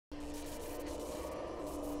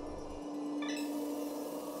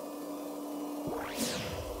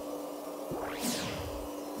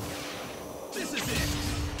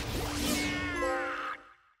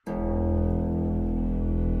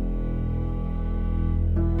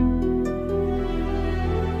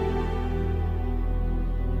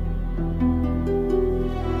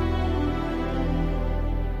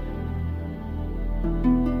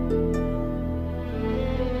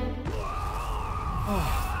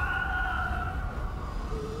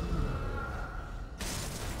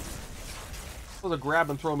supposed to grab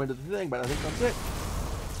and throw him into the thing, but I think that's it.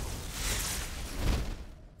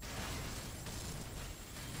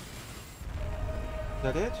 Is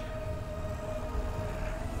that it?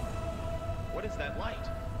 What is that light?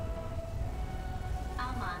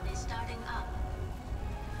 Alman is starting up.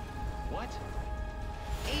 What?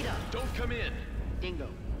 Ada! Don't come in! Dingo,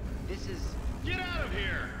 this is... Get out of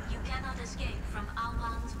here! You cannot escape from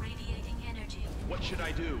Alman's radiating energy. What should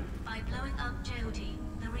I do? By blowing up Jehudi,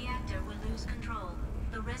 the reactor will lose control.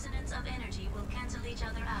 The resonance of energy will cancel each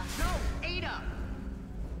other out. No! Ada!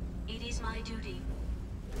 It is my duty.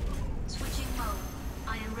 Switching mode.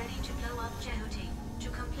 I am ready to blow up Jehudi. To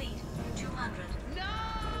complete 200. No!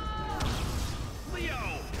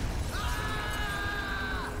 Leo!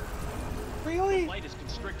 Really? The light is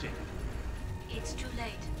constricting. It's too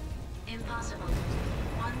late. Impossible.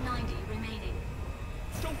 190 remaining.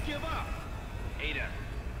 Don't give up! Ada,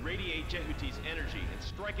 radiate Jehudi's energy and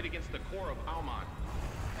strike it against the core of Alman.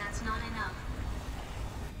 That's not enough.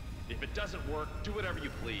 If it doesn't work, do whatever you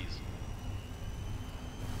please.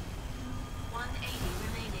 180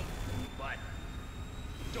 remaining. But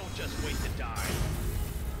don't just wait to die.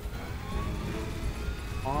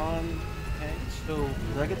 On. Okay, so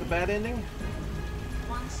did I get the bad ending?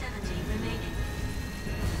 170 remaining.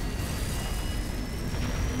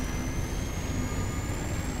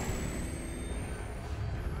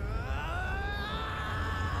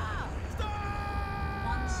 Stop!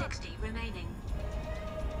 160 remaining.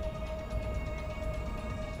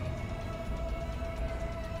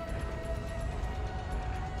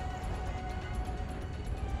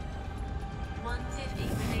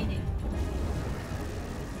 Remaining.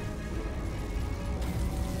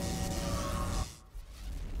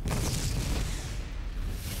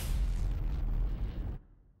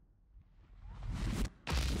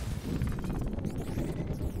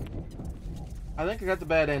 I think I got the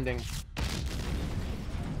bad ending.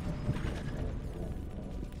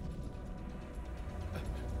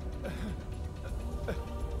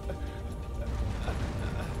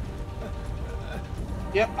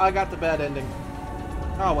 Yep, I got the bad ending.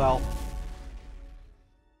 Oh well.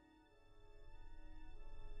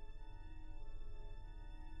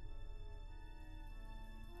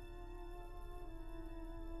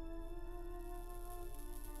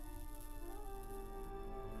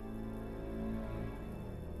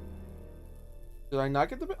 Did I not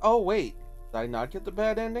get the... Oh, wait. Did I not get the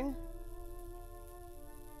bad ending?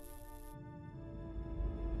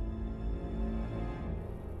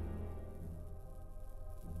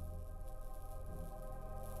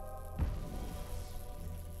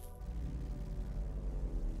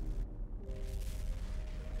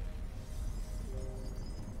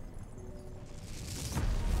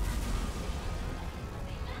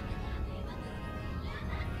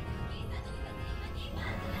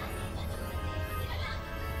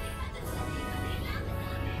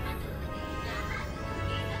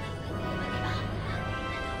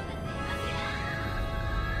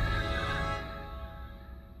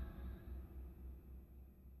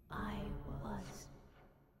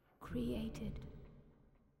 Created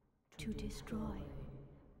to destroy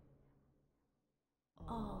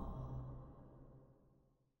all.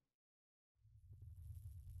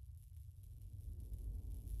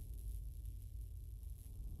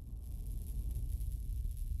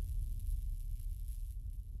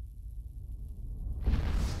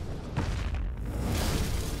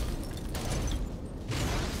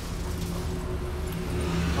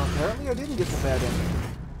 Apparently I didn't get the bad ending.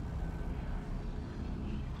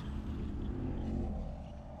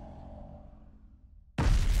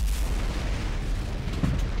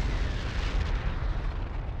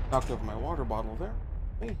 Knocked over my water bottle there.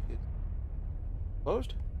 Hey, it's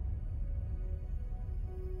closed.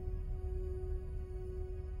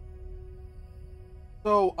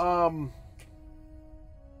 So,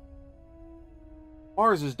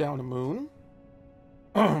 Mars is down a moon.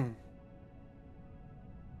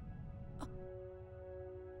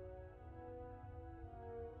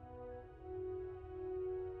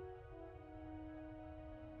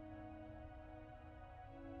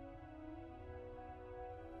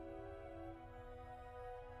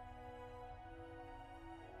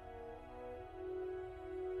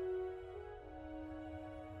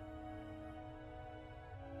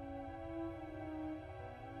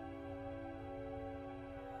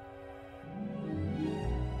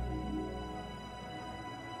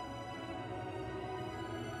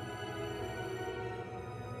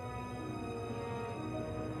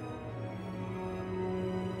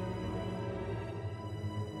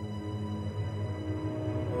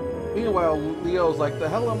 Meanwhile, Leo's like, the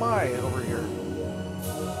hell am I over here?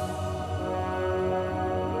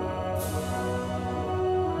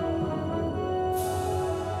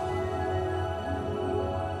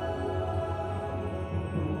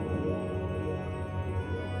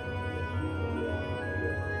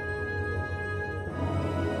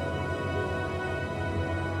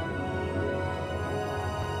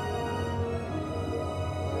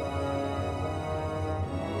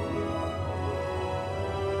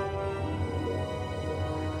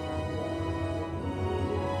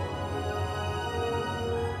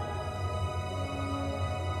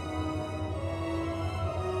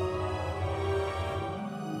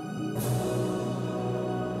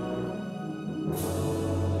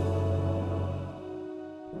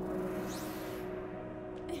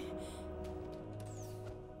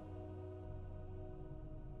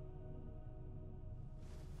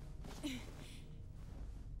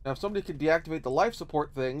 Now, if somebody could deactivate the life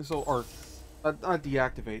support thing, so, or, not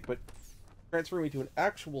deactivate, but transfer me to an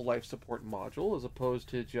actual life support module, as opposed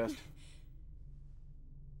to just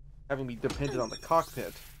having me dependent on the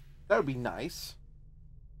cockpit, that would be nice.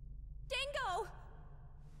 Dingo!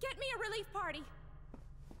 Get me a relief party!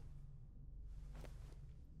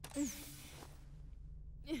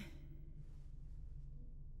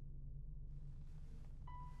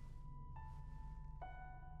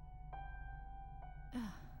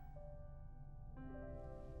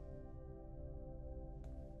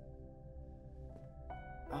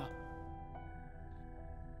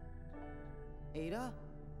 Ada?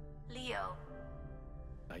 Leo.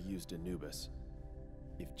 I used Anubis.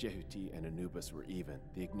 If Jehuti and Anubis were even,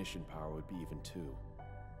 the ignition power would be even too.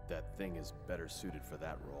 That thing is better suited for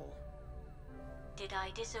that role. Did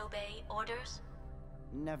I disobey orders?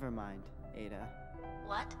 Never mind, Ada.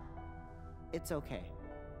 What? It's okay.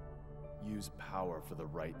 Use power for the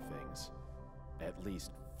right things. At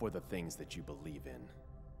least for the things that you believe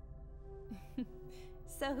in.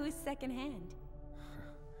 So who's second hand?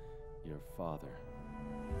 Your father.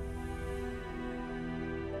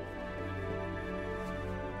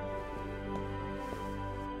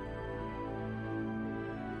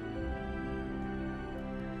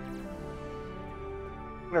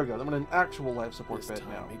 There we go. I'm in an actual life support This bed time,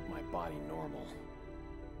 now. make my body normal.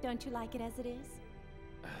 Don't you like it as it is?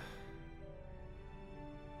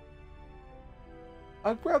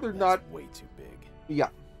 I'd rather That's not. way too big. Yeah.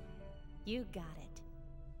 You got it.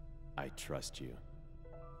 I trust you.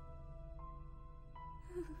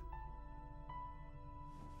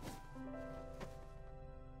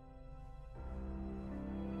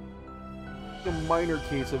 A minor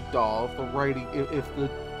case of Daw if the writing, if the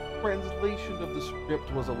translation of the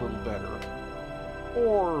script was a little better,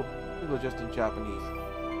 or it was just in Japanese.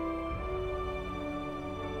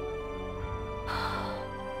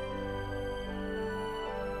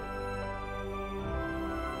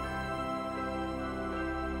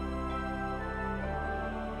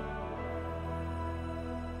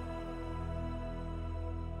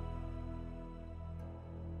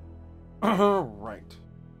 Right.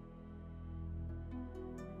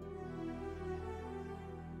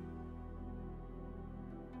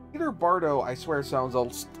 Peter Bardo, I swear, sounds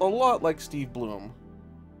a lot like Steve Bloom.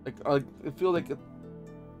 Like, I feel like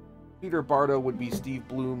Peter Bardo would be Steve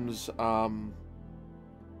Bloom's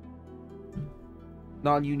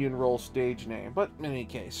non-union role stage name, but in any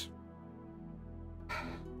case.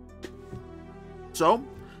 So,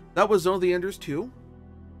 that was Zone of the Enders 2.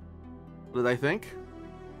 What did I think?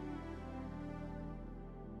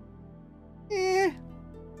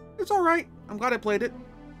 It's alright. I'm glad I played it.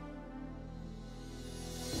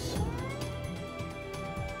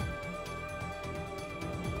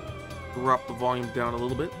 Drop the volume down a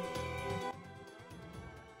little bit.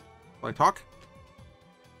 Will I talk?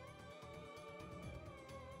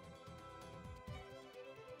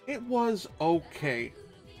 It was okay.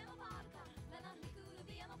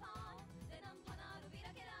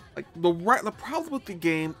 Like, the problem with the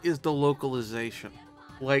game is the localization.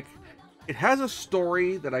 Like, it has a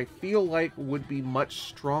story that I feel like would be much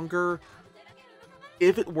stronger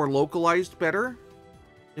if it were localized better.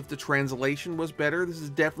 If the translation was better. This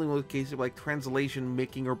is definitely one of the cases of, like, translation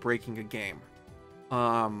making or breaking a game.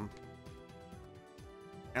 And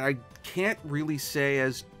I can't really say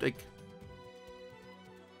as, like...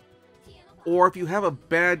 Or if you have a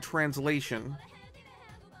bad translation,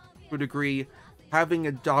 to a degree, having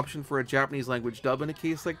an option for a Japanese language dub in a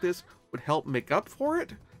case like this would help make up for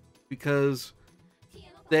it. Because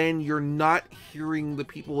then you're not hearing the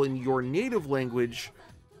people in your native language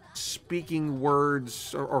speaking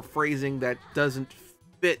words or phrasing that doesn't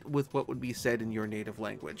fit with what would be said in your native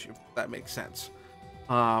language, if that makes sense.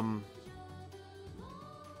 And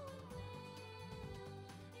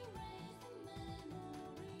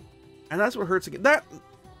that's what hurts again. That,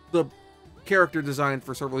 the character design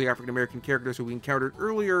for several of the African-American characters who we encountered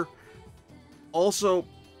earlier also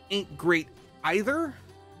ain't great either,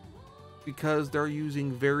 because they're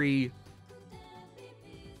using very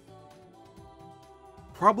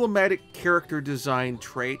problematic character design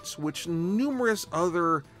traits, which numerous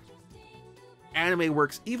other anime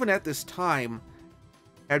works, even at this time,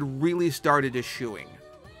 had really started eschewing.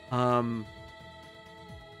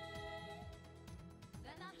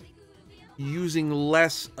 Using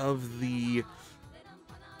less of the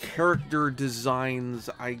character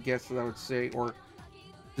designs, I guess that I would say, or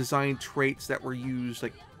design traits that were used,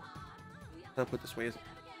 like, I'll put it this way, is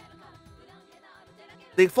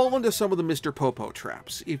they fall into some of the Mr. Popo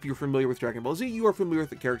traps. If you're familiar with Dragon Ball Z, you are familiar with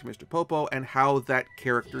the character Mr. Popo and how that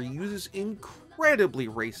character uses incredibly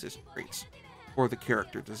racist traits. for the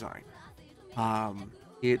character design.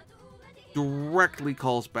 It directly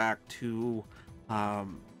calls back to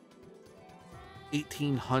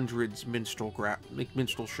 1800s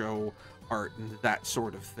minstrel show art and that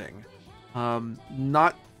sort of thing.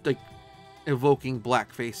 Not like evoking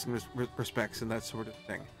blackface in respects and that sort of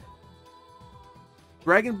thing.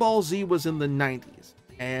 Dragon Ball Z was in the 90s,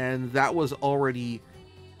 and that was already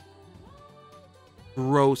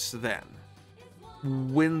gross then.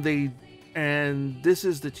 And this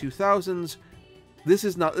is the 2000s.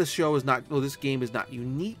 This game is not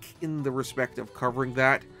unique in the respect of covering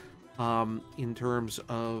that, in terms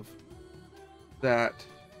of that,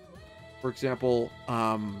 for example,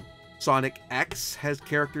 Sonic X has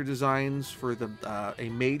character designs for a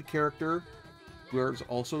maid character, where it's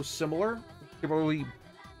also similarly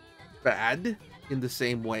bad in the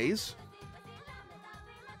same ways.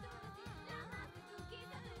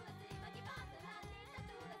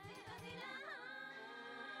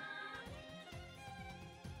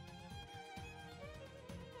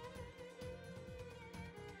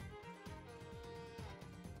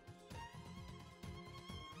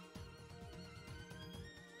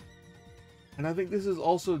 And I think this is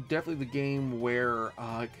also definitely the game where,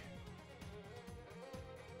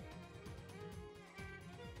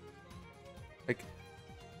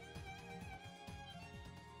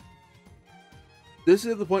 this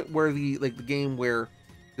is the point where the game where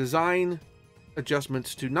design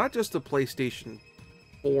adjustments to not just the PlayStation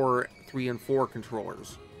 4, 3, and 4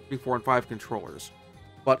 controllers, 3, 4, and 5 controllers,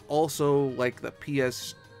 but also like the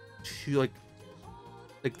PS2,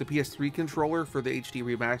 like the PS3 controller for the HD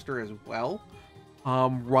remaster as well,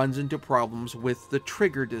 runs into problems with the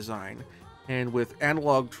trigger design and with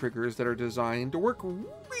analog triggers that are designed to work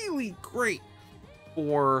really great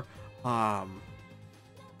for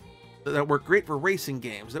that work great for racing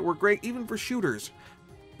games, that work great even for shooters.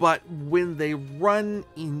 But when they run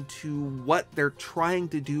into what they're trying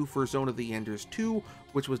to do for Zone of the Enders 2,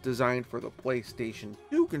 which was designed for the PlayStation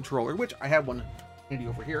 2 controller, which I have one handy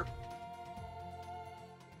over here,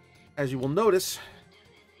 as you will notice,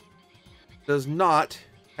 does not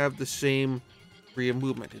have the same degree of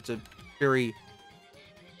movement. It's a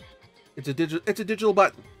digital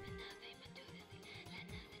button.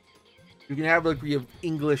 You can have a degree of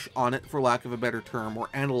English on it, for lack of a better term, or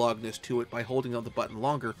analogness to it by holding on the button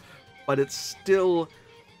longer, but it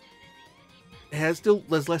has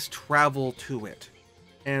less travel to it.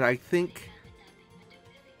 And I think,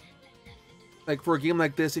 like, for a game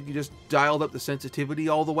like this, if you just dialed up the sensitivity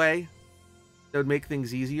all the way, that would make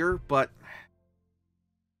things easier, but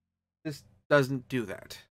this doesn't do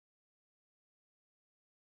that.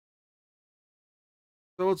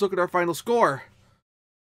 So let's look at our final score.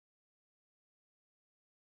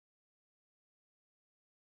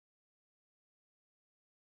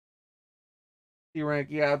 C-rank,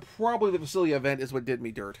 yeah, probably the Vasilia event is what did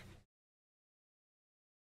me dirt.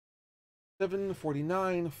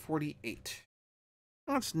 749.48.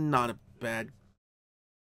 That's not a bad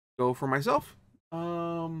go for myself.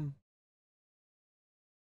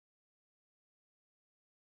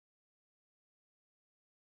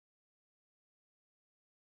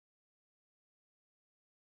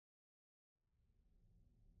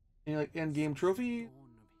 Any like end game trophy?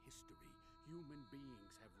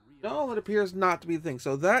 No, it appears not to be the thing.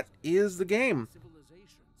 So that is the game.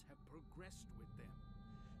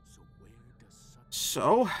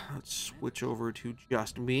 So let's switch over to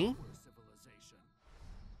just me.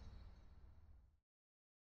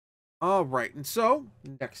 All right, and so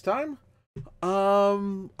next time,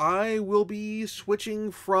 I will be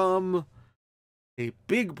switching from a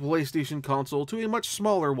big PlayStation console to a much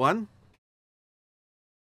smaller one.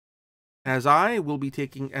 I'll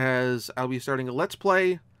be starting a Let's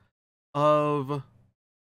Play of,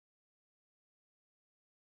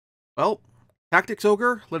 well, Tactics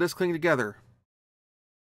Ogre, Let Us Cling Together.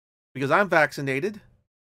 Because I'm vaccinated.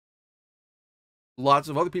 Lots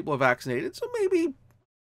of other people are vaccinated, so maybe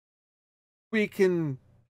we can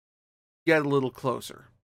get a little closer.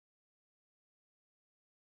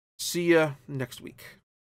 See ya next week.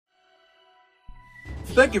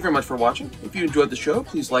 Thank you very much for watching. If you enjoyed the show,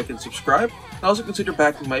 please like and subscribe. And also consider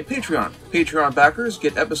backing my Patreon. Patreon backers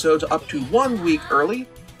get episodes up to 1 week early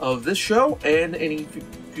of this show and any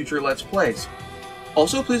future Let's Plays.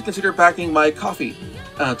 Also, please consider backing my Ko-fi.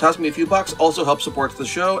 Toss me a few bucks, also helps support the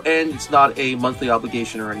show, and it's not a monthly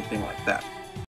obligation or anything like that.